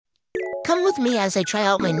Come with me as I try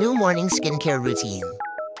out my new morning skincare routine.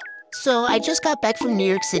 So I just got back from New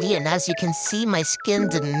York City, and as you can see, my skin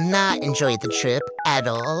did not enjoy the trip at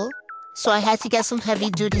all. So I had to get some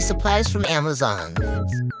heavy-duty supplies from Amazon.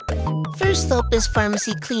 First up is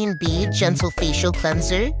Pharmacy Clean Bee Gentle Facial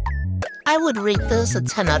Cleanser. I would rate this a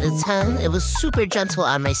 10 out of 10. It was super gentle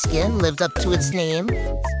on my skin, lived up to its name.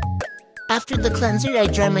 After the cleanser, I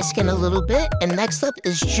dry my skin a little bit, and next up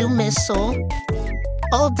is Jumiso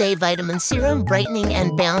All-Day Vitamin Serum, Brightening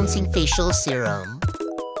and Balancing Facial Serum.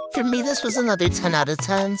 For me, this was another 10 out of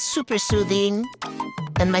 10, super soothing,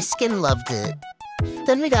 and my skin loved it.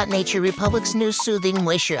 Then we got Nature Republic's new Soothing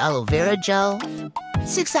Moisture Aloe Vera Gel.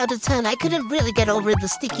 6 out of 10, I couldn't really get over the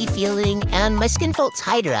sticky feeling, and my skin felt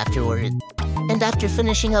tighter afterward. And after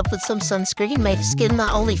finishing up with some sunscreen, my skin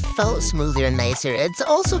not only felt smoother and nicer, it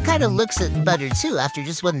also kind of looks better too after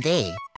just one day.